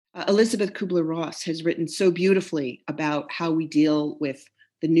Elizabeth Kubler-Ross has written so beautifully about how we deal with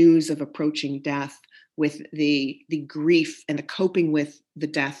the news of approaching death, with the grief and the coping with the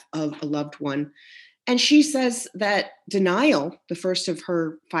death of a loved one. And she says that denial, the first of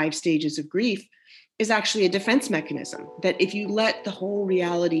her 5 stages of grief, is actually a defense mechanism. That if you let the whole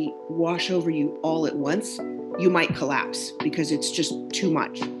reality wash over you all at once, you might collapse because it's just too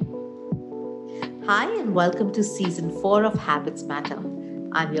much. Hi, and welcome to Season 4 of Habits Matter.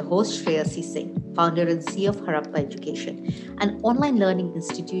 I'm your host, Shreyasi Singh, founder and CEO of Harappa Education, an online learning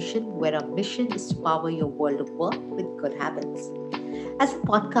institution where our mission is to power your world of work with good habits. As a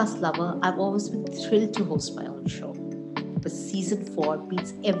podcast lover, I've always been thrilled to host my own show. But Season 4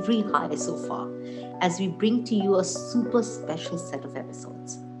 beats every high so far as we bring to you a super special set of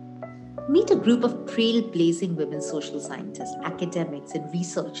episodes. Meet a group of trailblazing women social scientists, academics, and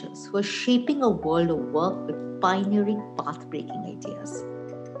researchers who are shaping a world of work with pioneering, path-breaking ideas.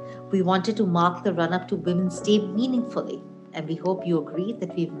 We wanted to mark the run-up to Women's Day meaningfully, and we hope you agree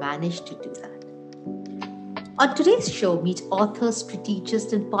that we've managed to do that. On today's show, meet author,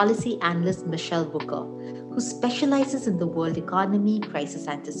 strategist, and policy analyst Michelle Booker, who specializes in the world economy, crisis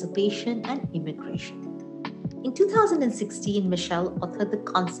anticipation, and immigration. In 2016, Michelle authored the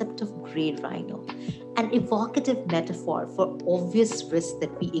concept of grey rhino, an evocative metaphor for obvious risks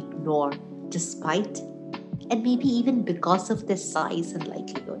that we ignore despite and maybe even because of their size and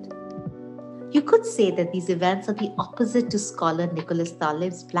likelihood. You could say that these events are the opposite to scholar Nicholas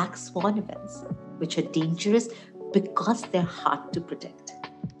Taleb's black swan events, which are dangerous because they're hard to predict.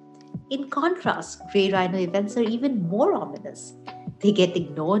 In contrast, grey rhino events are even more ominous. They get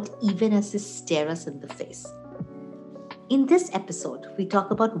ignored even as they stare us in the face. In this episode, we talk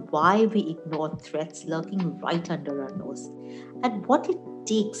about why we ignore threats lurking right under our nose and what it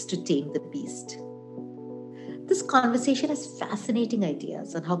takes to tame the beast. This conversation has fascinating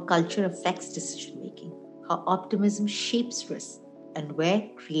ideas on how culture affects decision making, how optimism shapes risk, and where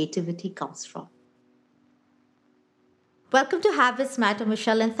creativity comes from. Welcome to Habits Matter,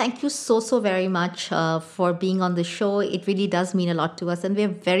 Michelle, and thank you so very much for being on the show. It really does mean a lot to us, and we're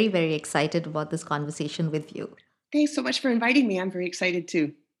very excited about this conversation with you. Thanks so much for inviting me. I'm very excited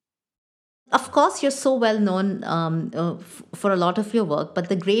too. Of course, you're so well known for a lot of your work, but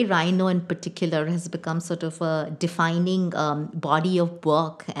the grey rhino in particular has become sort of a defining body of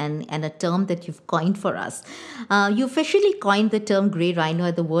work and a term that you've coined for us. You officially coined the term grey rhino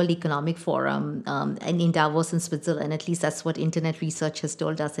at the World Economic Forum and in Davos in Switzerland. At least that's what Internet Research has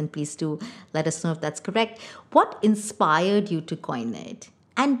told us, and please do let us know if that's correct. What inspired you to coin it?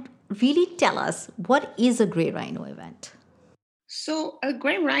 And really tell us, what is a grey rhino event? So a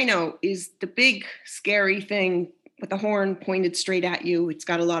grey rhino is the big, scary thing with a horn pointed straight at you. It's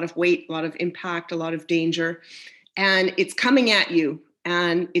got a lot of weight, a lot of impact, a lot of danger, and it's coming at you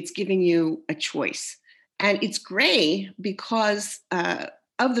and it's giving you a choice. And it's gray because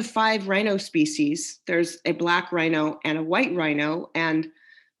of the 5 rhino species, there's a black rhino and a white rhino, and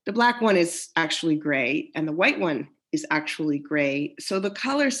the black one is actually gray and the white one is actually gray. So the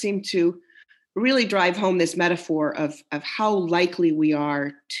colors seem to really drive home this metaphor of how likely we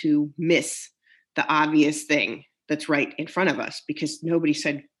are to miss the obvious thing that's right in front of us, because nobody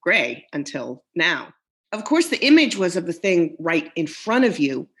said gray until now. Of course, the image was of the thing right in front of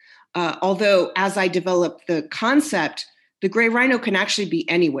you, although as I developed the concept, the grey rhino can actually be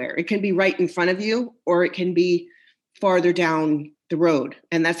anywhere. It can be right in front of you, or it can be farther down the road.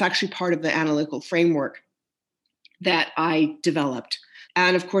 And that's actually part of the analytical framework that I developed.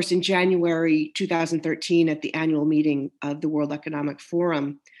 And of course, in January 2013, at the annual meeting of the World Economic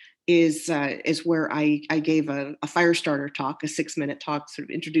Forum, is where I gave a fire starter talk, a 6-minute talk, sort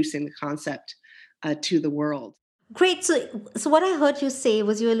of introducing the concept to the world. Great. So what I heard you say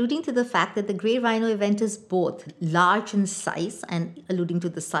was you alluding to the fact that the grey rhino event is both large in size and alluding to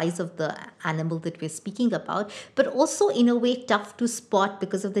the size of the animal that we're speaking about, but also in a way tough to spot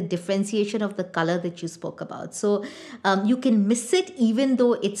because of the differentiation of the color that you spoke about. So you can miss it even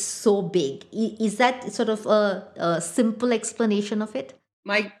though it's so big. Is that sort of a simple explanation of it?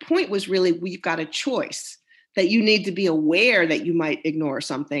 My point was really, we've got a choice that you need to be aware that you might ignore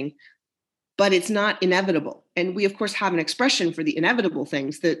something, but it's not inevitable. And we, of course, have an expression for the inevitable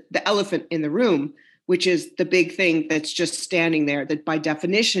things, the elephant in the room, which is the big thing that's just standing there that by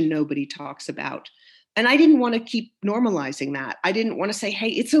definition nobody talks about. And I didn't want to keep normalizing that. I didn't want to say, hey,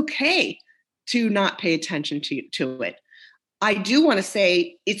 it's okay to not pay attention to it. I do want to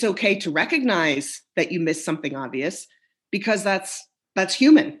say it's okay to recognize that you missed something obvious, because that's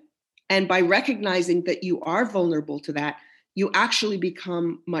human. And by recognizing that you are vulnerable to that, you actually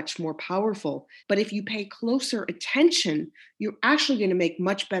become much more powerful. But if you pay closer attention, you're actually going to make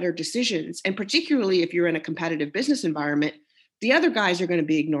much better decisions. And particularly if you're in a competitive business environment, the other guys are going to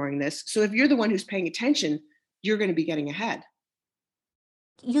be ignoring this. So if you're the one who's paying attention, you're going to be getting ahead.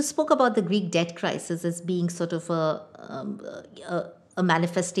 You spoke about the Greek debt crisis as being sort of a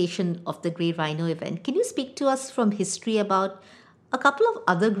manifestation of the Grey Rhino event. Can you speak to us from history about a couple of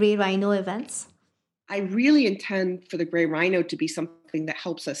other Grey Rhino events? I really intend for the Grey Rhino to be something that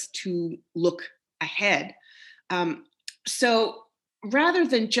helps us to look ahead. Um, so rather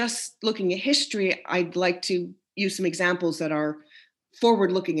than just looking at history, I'd like to use some examples that are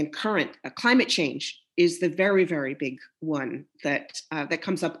forward looking and current. Climate change is the very, very big one that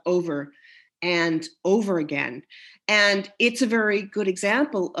comes up over and over again. And it's a very good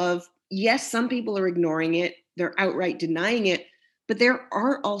example of, yes, some people are ignoring it, they're outright denying it, but there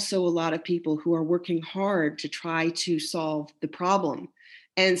are also a lot of people who are working hard to try to solve the problem.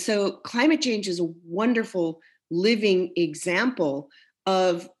 And so climate change is a wonderful living example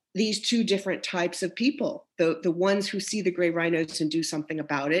of these two different types of people, the ones who see the gray rhinos and do something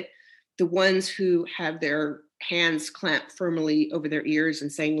about it, the ones who have their hands clamped firmly over their ears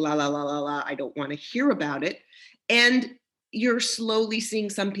and saying, la, la, la, la, la, I don't want to hear about it. And you're slowly seeing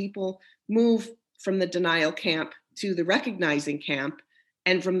some people move from the denial camp to the recognizing camp,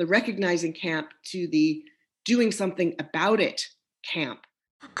 and from the recognizing camp to the doing something about it camp.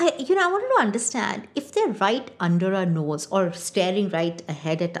 I wanted to understand if they're right under our nose or staring right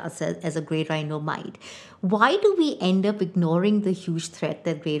ahead at us as a grey rhino might, why do we end up ignoring the huge threat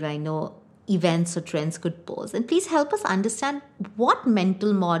that grey rhino events or trends could pose? And please help us understand what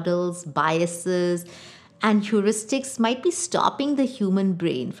mental models, biases, and heuristics might be stopping the human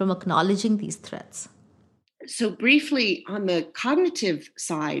brain from acknowledging these threats. So, briefly, on the cognitive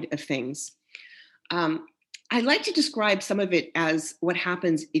side of things, I like to describe some of it as what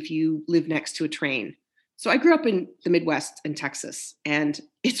happens if you live next to a train. So I grew up in the Midwest in Texas, and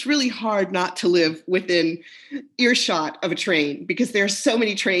it's really hard not to live within earshot of a train because there are so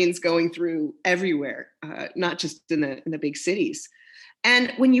many trains going through everywhere, not just in the big cities.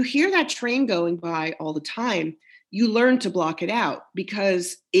 And when you hear that train going by all the time, you learn to block it out,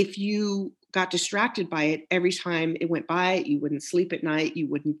 because if you got distracted by it every time it went by, you wouldn't sleep at night, you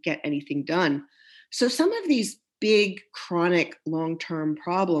wouldn't get anything done. So some of these big, chronic, long-term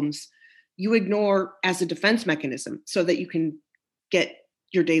problems you ignore as a defense mechanism so that you can get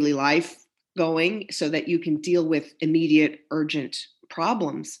your daily life going, so that you can deal with immediate, urgent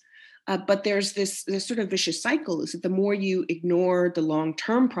problems. But there's this sort of vicious cycle, is that the more you ignore the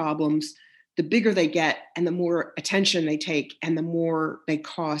long-term problems, the bigger they get and the more attention they take and the more they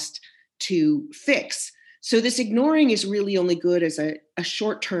cost to fix. So this ignoring is really only good as a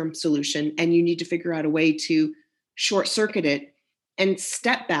short-term solution, and you need to figure out a way to short circuit it and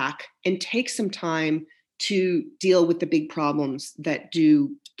step back and take some time to deal with the big problems that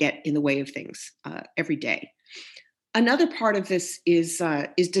do get in the way of things every day. Another part of this is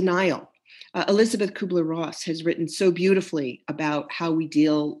denial. Elizabeth Kubler-Ross has written so beautifully about how we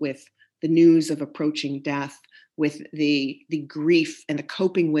deal with the news of approaching death, with the grief and the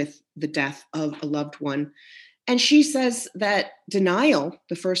coping with the death of a loved one. And she says that denial,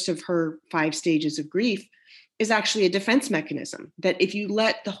 the first of her 5 stages of grief, is actually a defense mechanism, that if you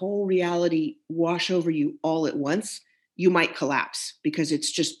let the whole reality wash over you all at once, you might collapse because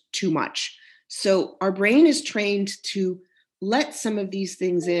it's just too much. So our brain is trained to let some of these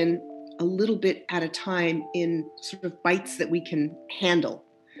things in a little bit at a time, in sort of bites that we can handle.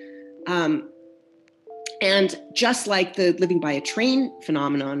 And just like the living by a train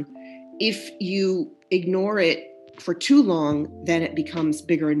phenomenon, if you ignore it for too long, then it becomes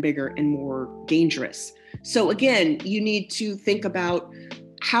bigger and bigger and more dangerous. So again, you need to think about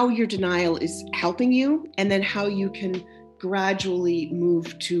how your denial is helping you, and then how you can gradually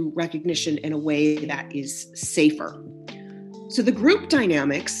move to recognition in a way that is safer. So the group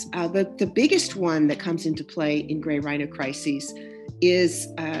dynamics, the biggest one that comes into play in gray rhino crises is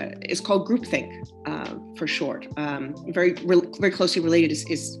called groupthink, for short. Very closely related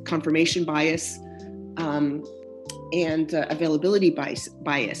is confirmation bias and availability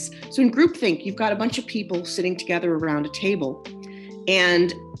bias. So in groupthink, you've got a bunch of people sitting together around a table,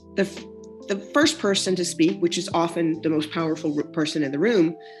 and the first person to speak, which is often the most powerful person in the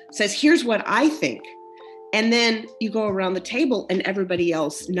room, says, "Here's what I think." And then you go around the table and everybody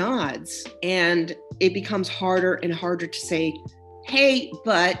else nods, and it becomes harder and harder to say, "Hey,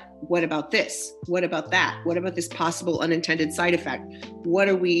 but what about this? What about that? What about this possible unintended side effect? What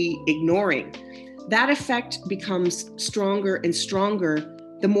are we ignoring?" That effect becomes stronger and stronger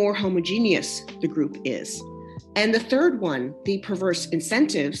the more homogeneous the group is. And the third one, the perverse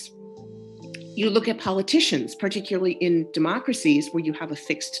incentives, you look at politicians, particularly in democracies where you have a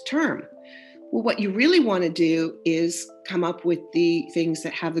fixed term. Well, what you really want to do is come up with the things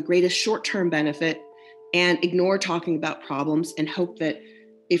that have the greatest short-term benefit and ignore talking about problems and hope that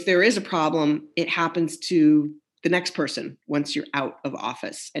if there is a problem, it happens to the next person once you're out of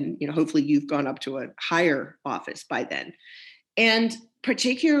office. And hopefully you've gone up to a higher office by then. And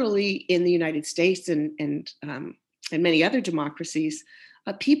particularly in the United States and many other democracies,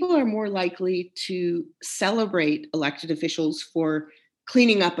 people are more likely to celebrate elected officials for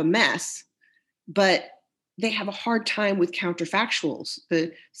cleaning up a mess, but they have a hard time with counterfactuals,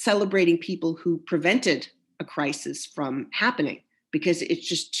 the celebrating people who prevented a crisis from happening because it's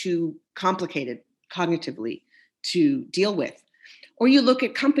just too complicated cognitively to deal with. Or you look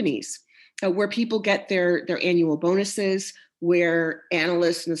at companies where people get their annual bonuses, where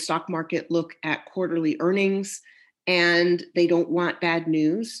analysts in the stock market look at quarterly earnings and they don't want bad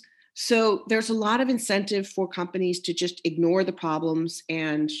news. So there's a lot of incentive for companies to just ignore the problems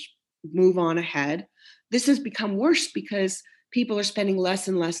and move on ahead. This has become worse because people are spending less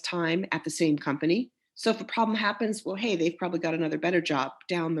and less time at the same company. So if a problem happens, well, hey, they've probably got another better job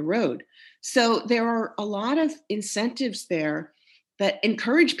down the road. So there are a lot of incentives there that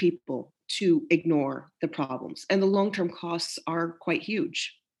encourage people to ignore the problems, and the long-term costs are quite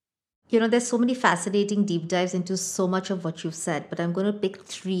huge. There's so many fascinating deep dives into so much of what you've said, but I'm going to pick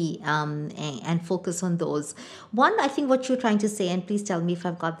three and focus on those. One, I think what you're trying to say, and please tell me if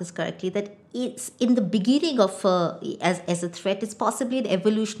I've got this correctly, that it's in the beginning of as a threat, it's possibly an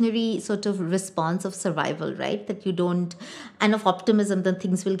evolutionary sort of response of survival, right? That you don't, and of optimism, then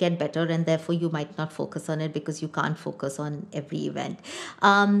things will get better, and therefore you might not focus on it because you can't focus on every event.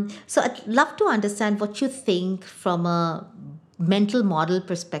 So I'd love to understand what you think from a mental model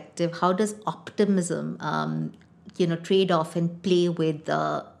perspective. How does optimism trade off and play with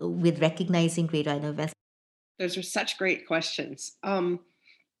recognizing great rhino events? Those are such great questions. On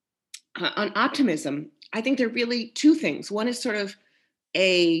optimism, I think there are really two things. One is sort of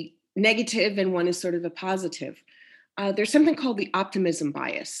a negative and one is sort of a positive. There's something called the optimism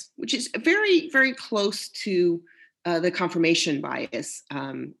bias, which is very, very close to the confirmation bias,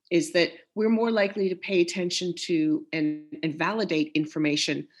 is that we're more likely to pay attention to and validate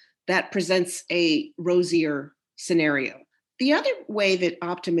information that presents a rosier scenario. The other way that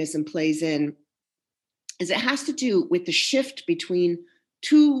optimism plays in is it has to do with the shift between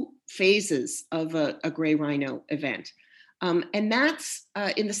two phases of a gray rhino event. And that's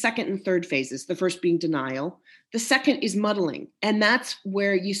in the second and third phases, the first being denial. The second is muddling. And that's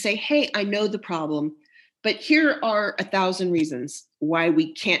where you say, hey, I know the problem, but here are 1,000 reasons why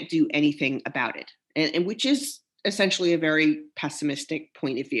we can't do anything about it, and which is essentially a very pessimistic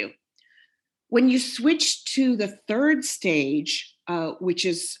point of view. When you switch to the third stage, which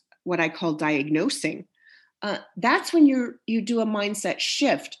is what I call diagnosing, that's when you do a mindset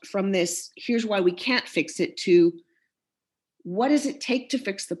shift from this, here's why we can't fix it, to what does it take to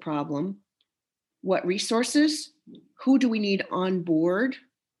fix the problem? What resources? Who do we need on board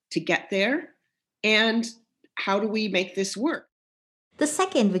to get there? And how do we make this work? The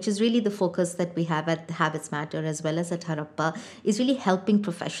second, which is really the focus that we have at Habits Matter as well as at Harappa, is really helping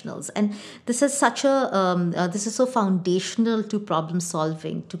professionals. And this is this is so foundational to problem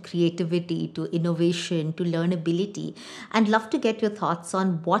solving, to creativity, to innovation, to learnability. And love to get your thoughts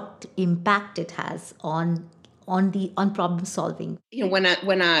on what impact it has on problem solving. When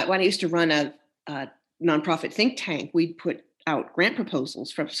I used to run a nonprofit think tank, we'd put out grant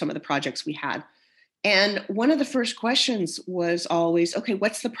proposals for some of the projects we had. And one of the first questions was always, okay,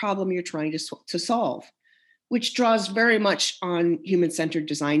 what's the problem you're trying to solve? Which draws very much on human-centered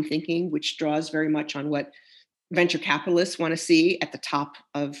design thinking, which draws very much on what venture capitalists want to see at the top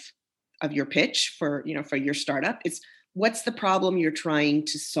of your pitch for your startup. It's what's the problem you're trying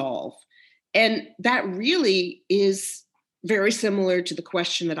to solve? And that really is very similar to the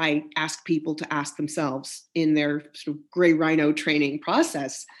question that I ask people to ask themselves in their sort of gray rhino training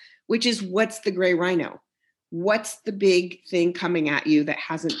process, which is, what's the gray rhino? What's the big thing coming at you that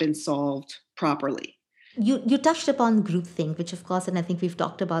hasn't been solved properly? You touched upon groupthink, which of course, and I think we've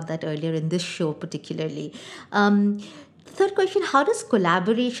talked about that earlier in this show particularly. The third question, how does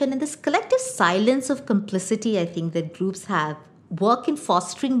collaboration and this collective silence of complicity, I think, that groups have, work in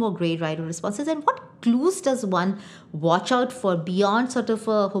fostering more gray rhino responses, and what clues does one watch out for beyond sort of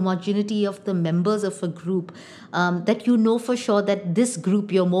a homogeneity of the members of a group, that for sure that this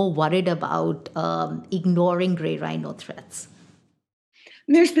group you're more worried about ignoring gray rhino threats?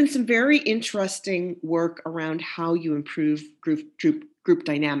 There's been some very interesting work around how you improve group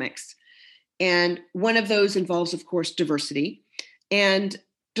dynamics. And one of those involves, of course, diversity. And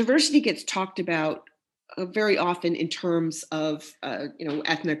diversity gets talked about very often in terms of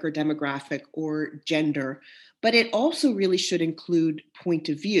ethnic or demographic or gender, but it also really should include point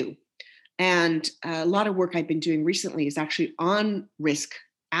of view. And a lot of work I've been doing recently is actually on risk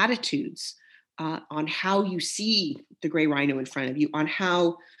attitudes, on how you see the gray rhino in front of you, on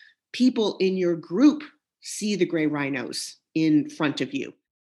how people in your group see the gray rhinos in front of you.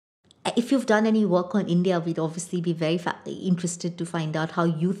 If you've done any work on India, we'd obviously be very interested to find out how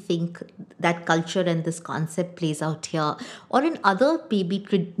you think that culture and this concept plays out here, or in other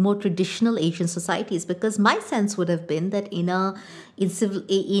maybe more traditional Asian societies. Because my sense would have been that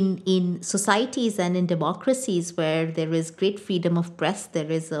in societies and in democracies where there is great freedom of press, there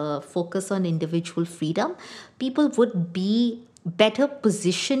is a focus on individual freedom, people would be better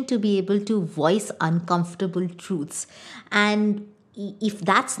positioned to be able to voice uncomfortable truths. And if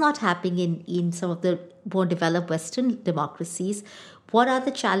that's not happening in some of the more developed Western democracies, what are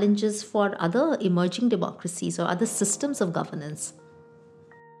the challenges for other emerging democracies or other systems of governance?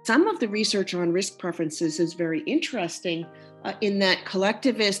 Some of the research on risk preferences is very interesting in that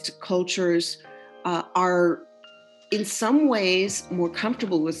collectivist cultures are in some ways more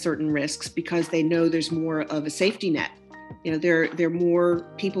comfortable with certain risks because they know there's more of a safety net. They're more,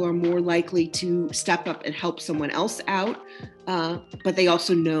 people are more likely to step up and help someone else out, but they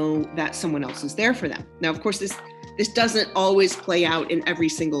also know that someone else is there for them. Now, of course, this doesn't always play out in every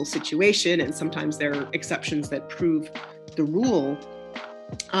single situation, and sometimes there are exceptions that prove the rule.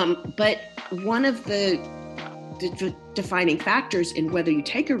 But one of the defining factors in whether you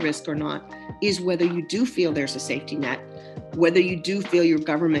take a risk or not is whether you do feel there's a safety net, whether you do feel your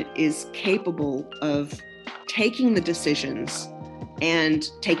government is capable of taking the decisions and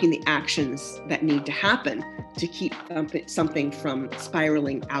taking the actions that need to happen to keep something from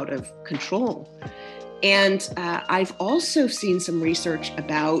spiraling out of control. And I've also seen some research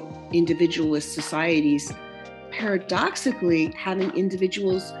about individualist societies, paradoxically having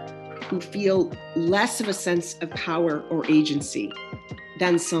individuals who feel less of a sense of power or agency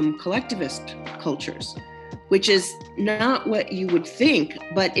than some collectivist cultures, which is not what you would think,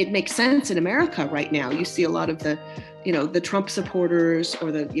 but it makes sense in America right now. You see a lot of the Trump supporters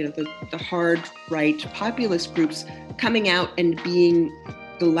or the hard right populist groups coming out and being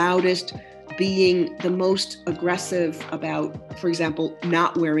the loudest, being the most aggressive about, for example,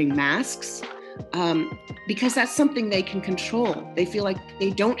 not wearing masks, because that's something they can control. They feel like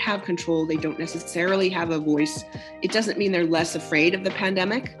they don't have control. They don't necessarily have a voice. It doesn't mean they're less afraid of the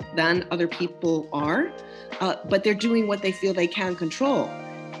pandemic than other people are, but they're doing what they feel they can control,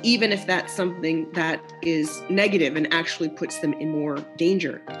 even if that's something that is negative and actually puts them in more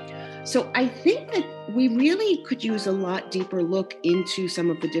danger. So I think that we really could use a lot deeper look into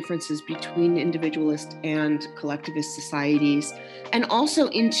some of the differences between individualist and collectivist societies, and also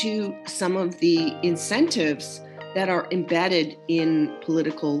into some of the incentives that are embedded in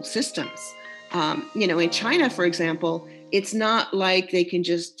political systems. In China, for example, it's not like they can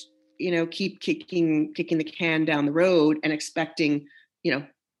just, keep kicking the can down the road and expecting,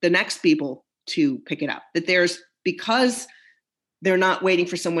 the next people to pick it up. That because they're not waiting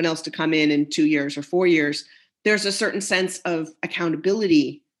for someone else to come in 2 years or 4 years, there's a certain sense of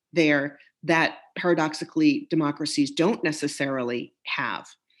accountability there that paradoxically democracies don't necessarily have.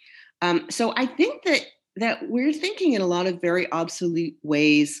 So I think that we're thinking in a lot of very obsolete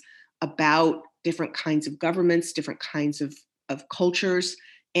ways about different kinds of governments, different kinds of cultures.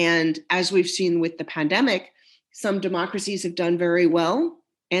 And as we've seen with the pandemic, some democracies have done very well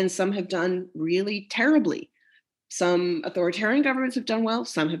and some have done really terribly. Some authoritarian governments have done well,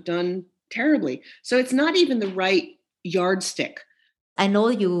 some have done terribly. So it's not even the right yardstick. I know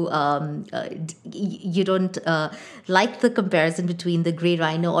you don't like the comparison between the gray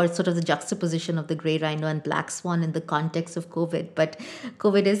rhino, or sort of the juxtaposition of the gray rhino and black swan in the context of COVID, but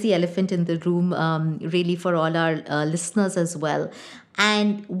COVID is the elephant in the room, really, for all our listeners as well.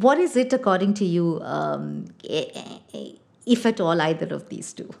 And what is it, according to you, if at all, either of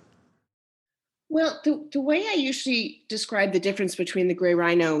these two? Well, the way I usually describe the difference between the gray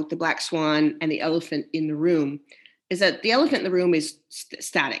rhino, the black swan, and the elephant in the room is that the elephant in the room is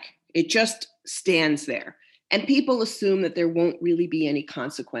static. It just stands there. And people assume that there won't really be any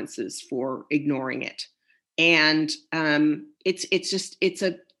consequences for ignoring it. And it's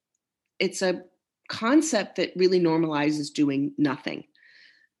a concept that really normalizes doing nothing.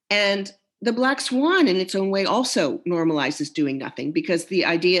 And the black swan in its own way also normalizes doing nothing, because the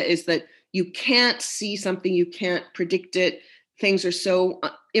idea is that you can't see something, you can't predict it. Things are so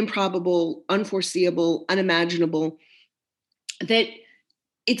improbable, unforeseeable, unimaginable that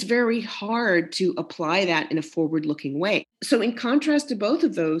it's very hard to apply that in a forward-looking way. So in contrast to both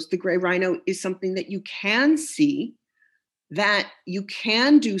of those, the gray rhino is something that you can see, that you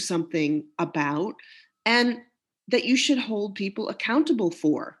can do something about, and that you should hold people accountable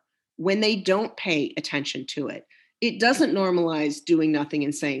for when they don't pay attention to it. It doesn't normalize doing nothing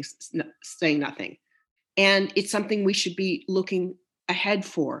and saying nothing. And it's something we should be looking ahead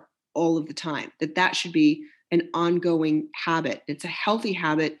for all of the time, that should be an ongoing habit. It's a healthy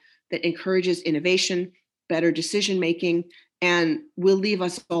habit that encourages innovation, better decision making, and will leave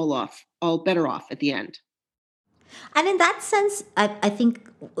us all better off at the end. And in that sense, I think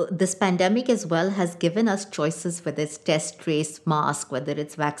this pandemic as well has given us choices, whether it's test, trace, mask, whether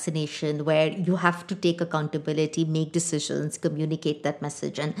it's vaccination, where you have to take accountability, make decisions, communicate that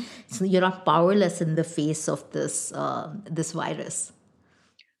message. And so you're not powerless in the face of this virus.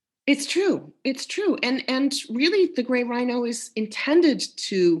 It's true. It's true. And really, the gray rhino is intended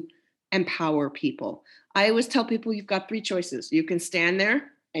to empower people. I always tell people you've got three choices. You can stand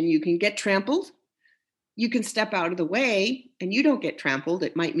there and you can get trampled. You can step out of the way and you don't get trampled.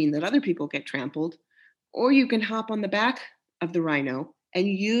 It might mean that other people get trampled. Or you can hop on the back of the rhino and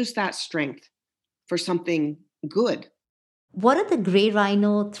use that strength for something good. What are the gray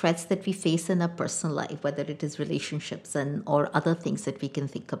rhino threats that we face in our personal life, whether it is relationships or other things that we can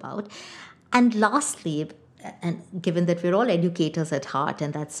think about? And lastly, and given that we're all educators at heart,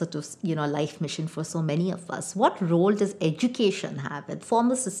 and that's sort of life mission for so many of us, what role does education have, and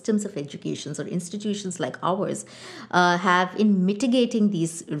formal systems of education or institutions like ours have in mitigating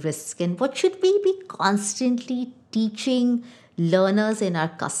these risks? And what should we be constantly teaching learners in our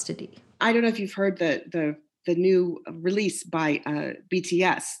custody? I don't know if you've heard the new release by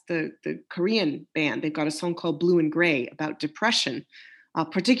BTS, the Korean band. They've got a song called Blue and Gray about depression.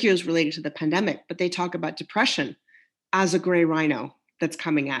 Particulars related to the pandemic, but they talk about depression as a gray rhino that's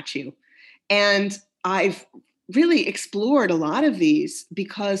coming at you. And I've really explored a lot of these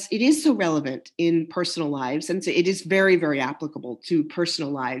because it is so relevant in personal lives. And so it is very, very applicable to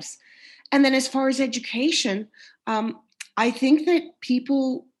personal lives. And then as far as education, I think that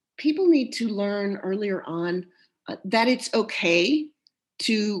people need to learn earlier on that it's okay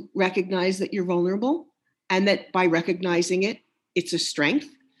to recognize that you're vulnerable, and that by recognizing it, it's a strength,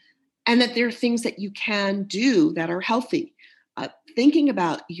 and that there are things that you can do that are healthy. Thinking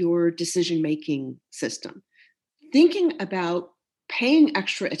about your decision-making system, thinking about paying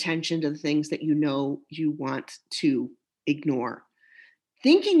extra attention to the things that you know you want to ignore,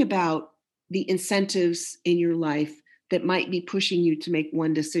 thinking about the incentives in your life that might be pushing you to make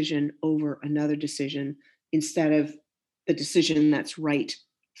one decision over another decision instead of the decision that's right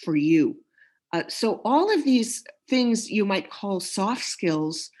for you. So all of these things you might call soft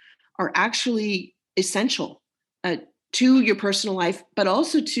skills are actually essential to your personal life, but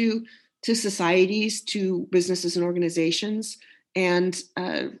also to societies, to businesses and organizations, and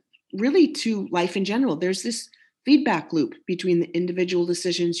really to life in general. There's this feedback loop between the individual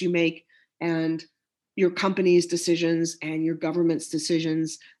decisions you make and your company's decisions and your government's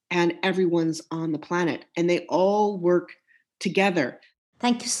decisions and everyone's on the planet. And they all work together.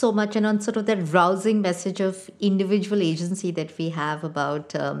 Thank you so much. And on sort of that rousing message of individual agency that we have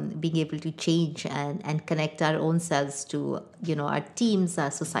about being able to change and connect our own selves to, our teams, our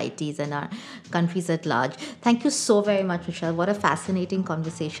societies, and our countries at large. Thank you so very much, Michelle. What a fascinating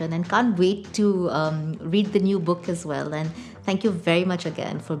conversation, and can't wait to read the new book as well. And thank you very much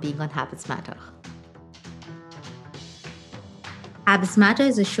again for being on Habits Matter. Habits Matter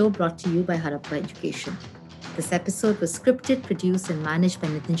is a show brought to you by Harappa Education. This episode was scripted, produced, and managed by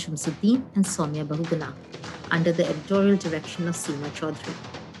Nitin Shamsuddin and Soumya Bahuguna, under the editorial direction of Seema Chaudhary.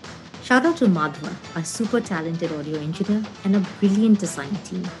 Shout out to Madhva, our super talented audio engineer, and a brilliant design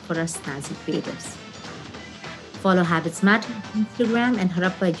team for our snazzy creatives. Follow Habits Matter on Instagram and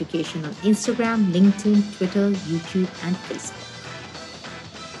Harappa Education on Instagram, LinkedIn, Twitter, YouTube, and Facebook.